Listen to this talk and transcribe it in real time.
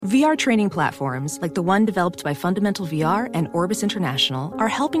VR training platforms, like the one developed by Fundamental VR and Orbis International, are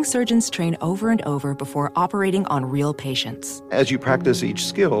helping surgeons train over and over before operating on real patients. As you practice each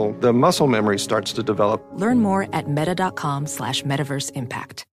skill, the muscle memory starts to develop. Learn more at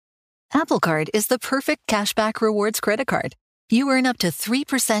meta.com/metaverseimpact. Apple Card is the perfect cashback rewards credit card. You earn up to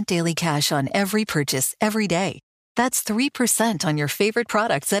 3% daily cash on every purchase every day. That's 3% on your favorite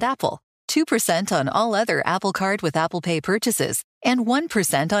products at Apple, 2% on all other Apple Card with Apple Pay purchases, and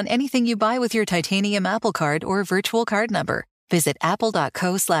 1% on anything you buy with your titanium Apple Card or virtual card number. Visit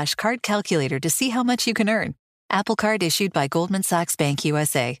apple.co/card calculator to see how much you can earn. Apple Card issued by Goldman Sachs Bank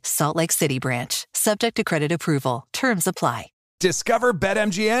USA, Salt Lake City branch. Subject to credit approval. Terms apply. Discover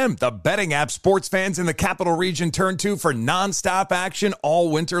BetMGM, the betting app sports fans in the capital region turn to for nonstop action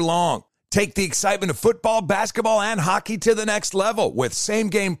all winter long. Take the excitement of football, basketball, and hockey to the next level with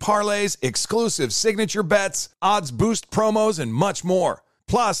same-game parlays, exclusive signature bets, odds boost promos, and much more.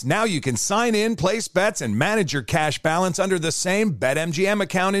 Plus, now you can sign in, place bets, and manage your cash balance under the same BetMGM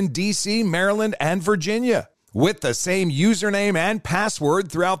account in D.C., Maryland, and Virginia. With the same username and password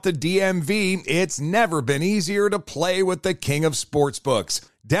throughout the DMV, it's never been easier to play with the king of sportsbooks.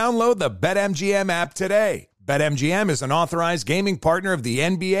 Download the BetMGM app today. BetMGM is an authorized gaming partner of the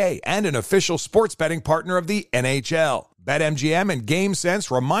NBA and an official sports betting partner of the NHL. BetMGM and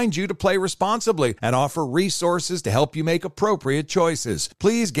GameSense remind you to play responsibly and offer resources to help you make appropriate choices.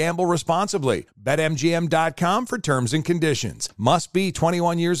 Please gamble responsibly. BetMGM.com for terms and conditions. Must be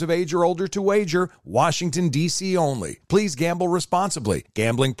 21 years of age or older to wager. Washington, D.C. only. Please gamble responsibly.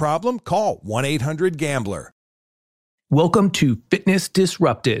 Gambling problem? Call 1-800-GAMBLER. Welcome to Fitness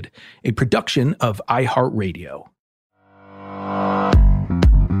Disrupted, a production of iHeartRadio.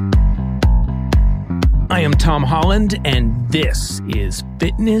 I am Tom Holland, and this is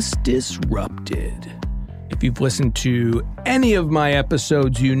Fitness Disrupted. If you've listened to any of my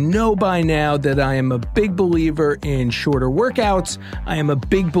episodes, you know by now that I am a big believer in shorter workouts. I am a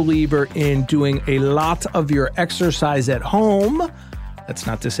big believer in doing a lot of your exercise at home. That's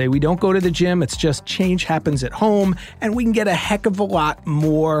not to say we don't go to the gym. It's just change happens at home, and we can get a heck of a lot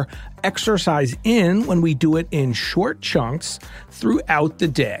more exercise in when we do it in short chunks throughout the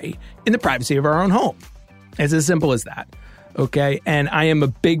day in the privacy of our own home. It's as simple as that, okay? And I am a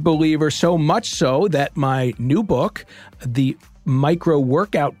big believer, so much so that my new book, The Micro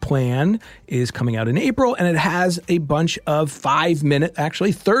Workout Plan, is coming out in April, and it has a bunch of 5-minute,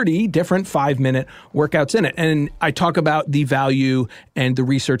 actually 30 different 5-minute workouts in it. And I talk about the value and the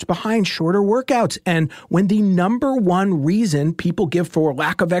research behind shorter workouts. And when the number one reason people give for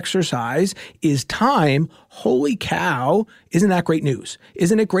lack of exercise is time, holy cow, isn't that great news?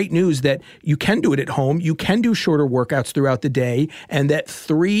 Isn't it great news that you can do it at home, you can do shorter workouts throughout the day, and that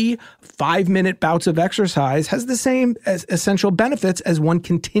 3 5-minute bouts of exercise has the same essential benefits as one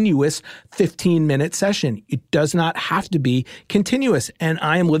continuous 15-minute session. It does not have to be continuous, and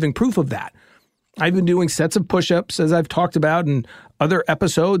I am living proof of that. I've been doing sets of push-ups, as I've talked about in other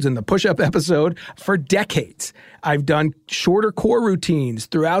episodes, in the push-up episode, for decades. I've done shorter core routines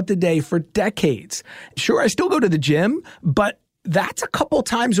throughout the day for decades. Sure, I still go to the gym, but that's a couple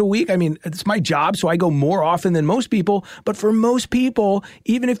times a week. I mean, it's my job, so I go more often than most people. But for most people,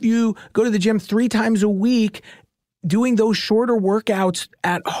 even if you go to the gym 3 times a week, doing those shorter workouts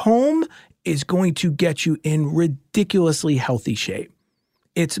at home is going to get you in ridiculously healthy shape.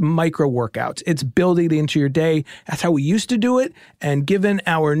 It's micro workouts. It's building it into your day. That's how we used to do it. And given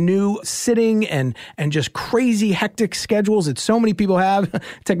our new sitting and just crazy hectic schedules that so many people have,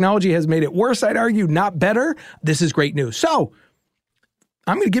 technology has made it worse, I'd argue, not better. This is great news. So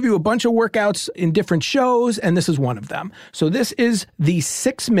I'm going to give you a bunch of workouts in different shows, and this is one of them. So this is the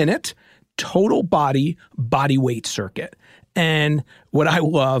 6-minute total body weight circuit. And what I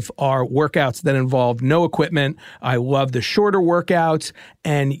love are workouts that involve no equipment. I love the shorter workouts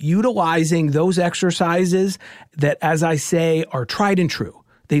and utilizing those exercises that, as I say, are tried and true.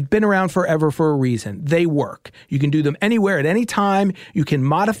 They've been around forever for a reason. They work. You can do them anywhere at any time. You can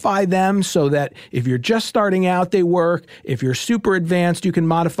modify them so that if you're just starting out, they work. If you're super advanced, you can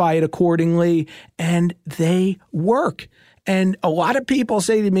modify it accordingly, and they work. And a lot of people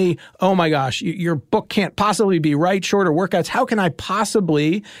say to me, oh my gosh, your book can't possibly be right, shorter workouts. How can I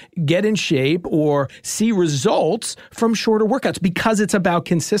possibly get in shape or see results from shorter workouts? Because it's about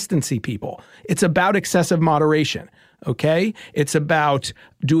consistency, people. It's about excessive moderation, okay? It's about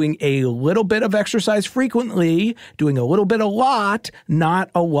doing a little bit of exercise frequently, doing a little bit a lot, not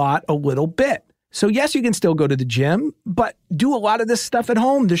a lot a little bit. So yes, you can still go to the gym, but do a lot of this stuff at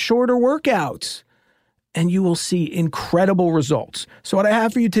home, the shorter workouts, and you will see incredible results. So what I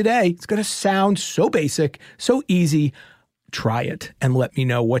have for you today, it's going to sound so basic, so easy. try it and let me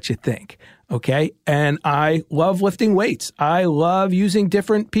know what you think. Okay. And I love lifting weights. I love using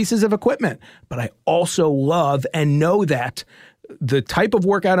different pieces of equipment, but I also love and know that the type of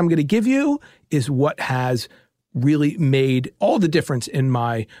workout I'm going to give you is what has really made all the difference in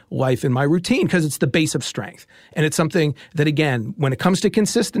my life and my routine, because it's the base of strength. And it's something that, again, when it comes to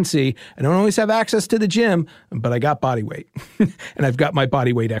consistency, I don't always have access to the gym, but I got body weight and I've got my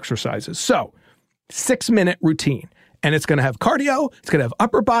body weight exercises. So 6-minute routine. And it's going to have cardio, it's going to have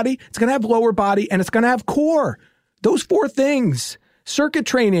upper body, it's going to have lower body, and it's going to have core. Those 4 things. Circuit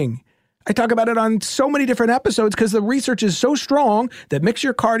training. I talk about it on so many different episodes because the research is so strong that mix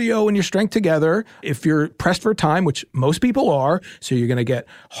your cardio and your strength together. If you're pressed for time, which most people are, so you're going to get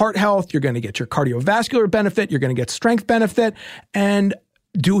heart health, you're going to get your cardiovascular benefit, you're going to get strength benefit, and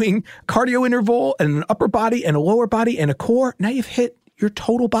doing cardio interval and an upper body and a lower body and a core, now you've hit your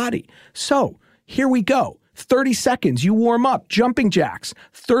total body. So here we go. 30 seconds, you warm up, jumping jacks,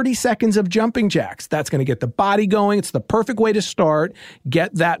 30 seconds of jumping jacks. That's going to get the body going. It's the perfect way to start,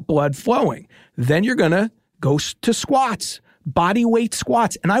 get that blood flowing. Then you're going to go to squats, body weight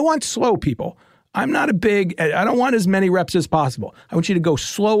squats. And I want slow people. I don't want as many reps as possible. I want you to go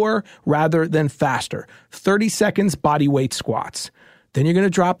slower rather than faster. 30 seconds, body weight squats. Then you're going to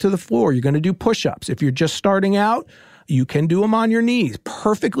drop to the floor. You're going to do push-ups. If you're just starting out, you can do them on your knees.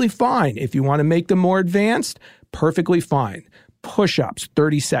 Perfectly fine. If you want to make them more advanced, perfectly fine. Push-ups,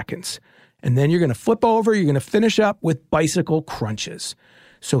 30 seconds. And then you're going to flip over. You're going to finish up with bicycle crunches.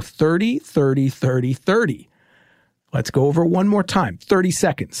 So 30, 30, 30, 30. Let's go over one more time. 30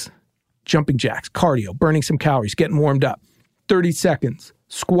 seconds. Jumping jacks, cardio, burning some calories, getting warmed up. 30 seconds.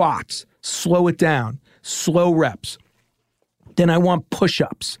 Squats. Slow it down. Slow reps. Then I want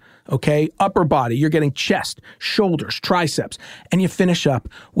push-ups. Okay, upper body, you're getting chest, shoulders, triceps, and you finish up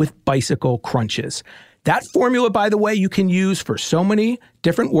with bicycle crunches. That formula, by the way, you can use for so many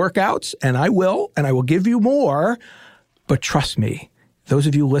different workouts, and I will give you more. But trust me, those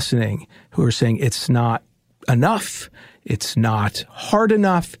of you listening who are saying it's not enough, it's not hard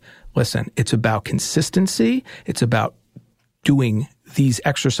enough, listen, it's about consistency. It's about doing these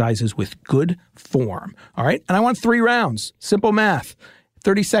exercises with good form. All right, and I want 3 rounds, simple math.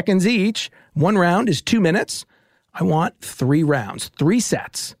 30 seconds each. 1 round is 2 minutes. I want 3 rounds, 3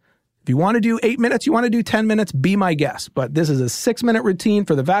 sets. If you want to do 8 minutes, you want to do 10 minutes, be my guest. But this is a 6-minute routine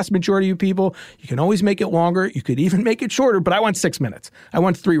for the vast majority of people. You can always make it longer. You could even make it shorter, but I want 6 minutes. I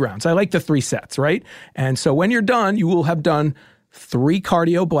want 3 rounds. I like the 3 sets, right? And so when you're done, you will have done 3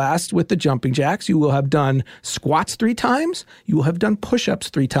 cardio blasts with the jumping jacks. You will have done squats 3 times. You will have done push-ups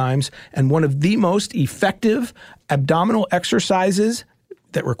 3 times. And one of the most effective abdominal exercises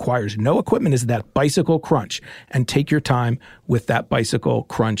that requires no equipment is that bicycle crunch. And take your time with that bicycle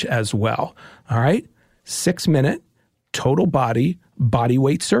crunch as well. All right? 6-minute total body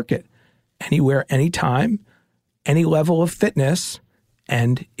weight circuit. Anywhere, anytime, any level of fitness,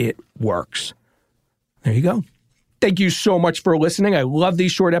 and it works. There you go. Thank you so much for listening. I love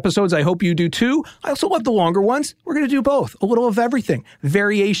these short episodes. I hope you do too. I also love the longer ones. We're going to do both. A little of everything.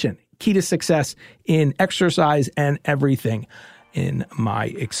 Variation. Key to success in exercise and everything in my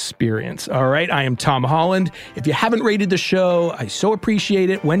experience. All right. I am Tom Holland. If you haven't rated the show, I so appreciate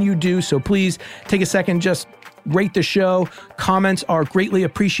it when you do. So please take a second, just rate the show. Comments are greatly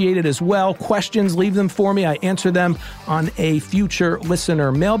appreciated as well. Questions, leave them for me. I answer them on a future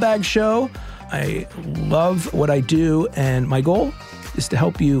listener mailbag show. I love what I do, and my goal is to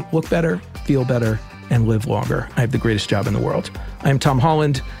help you look better, feel better, and live longer. I have the greatest job in the world. I am Tom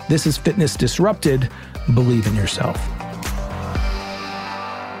Holland. This is Fitness Disrupted. Believe in yourself.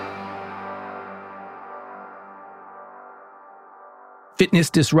 Fitness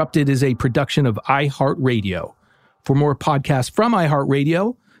Disrupted is a production of iHeartRadio. For more podcasts from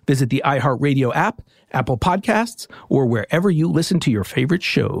iHeartRadio, visit the iHeartRadio app, Apple Podcasts, or wherever you listen to your favorite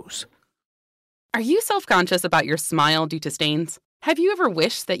shows. Are you self-conscious about your smile due to stains? Have you ever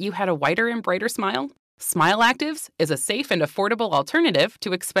wished that you had a whiter and brighter smile? Smile Actives is a safe and affordable alternative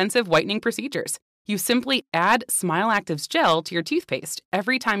to expensive whitening procedures. You simply add Smile Actives gel to your toothpaste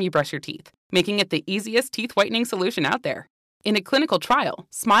every time you brush your teeth, making it the easiest teeth whitening solution out there. In a clinical trial,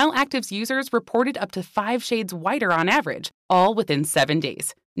 Smile Actives users reported up to 5 shades whiter on average, all within 7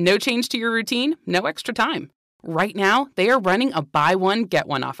 days. No change to your routine, no extra time. Right now, they are running a buy one, get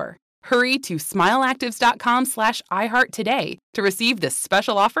one offer. Hurry to smileactives.com/iHeart today to receive this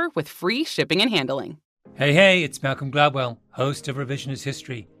special offer with free shipping and handling. Hey, it's Malcolm Gladwell, host of Revisionist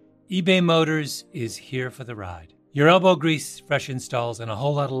History. eBay Motors is here for the ride. Your elbow grease, fresh installs, and a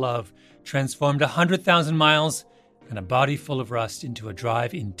whole lot of love transformed 100,000 miles and a body full of rust into a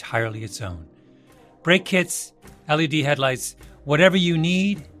drive entirely its own. Brake kits, LED headlights, whatever you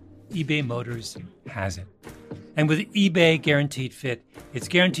need, eBay Motors has it. And with eBay Guaranteed Fit, it's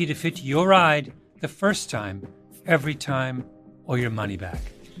guaranteed to fit your ride the first time, every time, or your money back.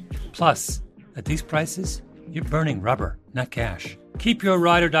 Plus, at these prices, you're burning rubber, not cash. Keep your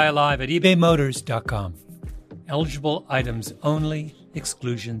ride or die alive at ebaymotors.com. Eligible items only.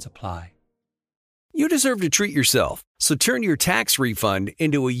 Exclusions apply. You deserve to treat yourself, so turn your tax refund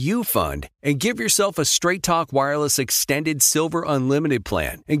into a U-Fund and give yourself a Straight Talk Wireless Extended Silver Unlimited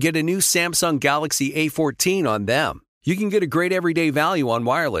plan and get a new Samsung Galaxy A14 on them. You can get a great everyday value on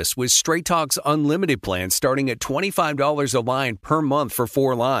wireless with Straight Talk's Unlimited plan starting at $25 a line per month for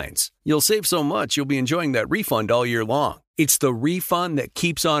 4 lines. You'll save so much you'll be enjoying that refund all year long. It's the refund that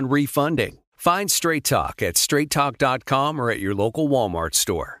keeps on refunding. Find Straight Talk at straighttalk.com or at your local Walmart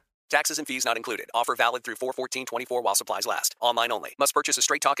store. Taxes and fees not included. Offer valid through 4/14/24 while supplies last. Online only. Must purchase a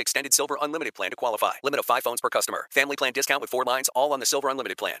Straight Talk Extended Silver Unlimited plan to qualify. Limit of 5 phones per customer. Family plan discount with 4 lines, all on the Silver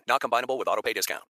Unlimited plan. Not combinable with autopay discount.